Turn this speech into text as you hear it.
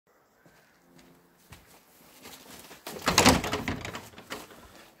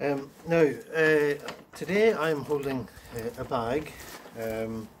Today I'm holding a bag,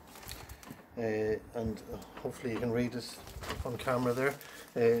 and hopefully you can read it on camera there.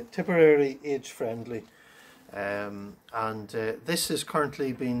 Tipperary age friendly, and this is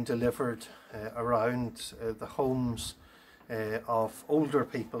currently being delivered around the homes of older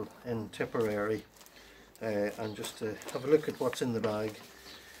people in Tipperary. And just to have a look at what's in the bag.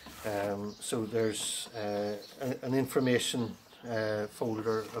 So there's an information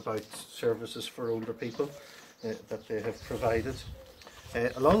folder about services for older people that they have provided.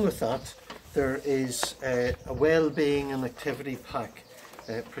 Along with that, there is a well-being and activity pack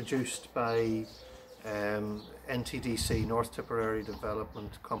produced by NTDC, North Tipperary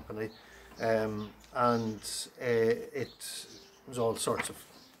Development Company, and it was all sorts of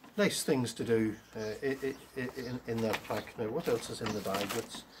nice things to do in that pack. Now, what else is in the bag?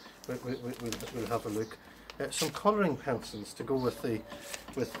 We'll have a look. Some colouring pencils to go with the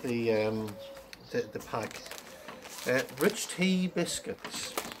pack. Rich tea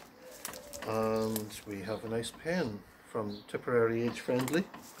biscuits, and we have a nice pen from Tipperary Age Friendly,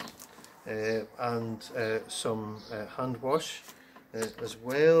 and some hand wash as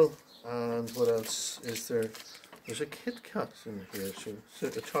well. And what else is there? There's a Kit Kat in here, so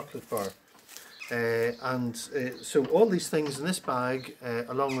a chocolate bar. So all these things in this bag,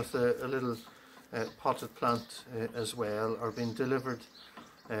 along with a little potted plant as well, are being delivered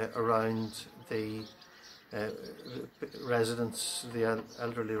around the residents, the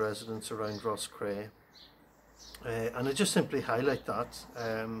elderly residents around Rosscray. And I just simply highlight that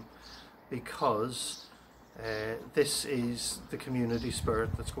because this is the community spirit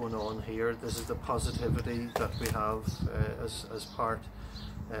that's going on here. This is the positivity that we have as part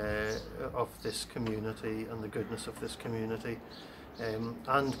of this community and the goodness of this community.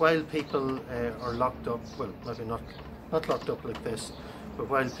 And while people are locked up, well, maybe not locked up like this, but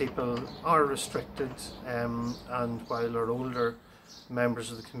while people are restricted, and while our older members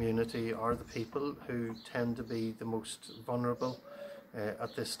of the community are the people who tend to be the most vulnerable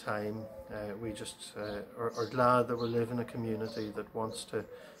at this time, we just are glad that we live in a community that wants to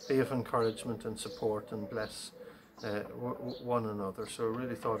be of encouragement and support and bless one another. So I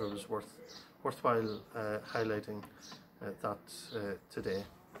really thought it was worthwhile highlighting that today.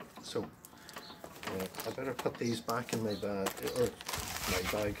 So I better put these back in my bag,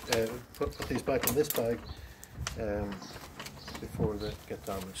 put these back in this bag before they get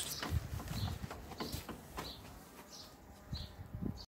damaged.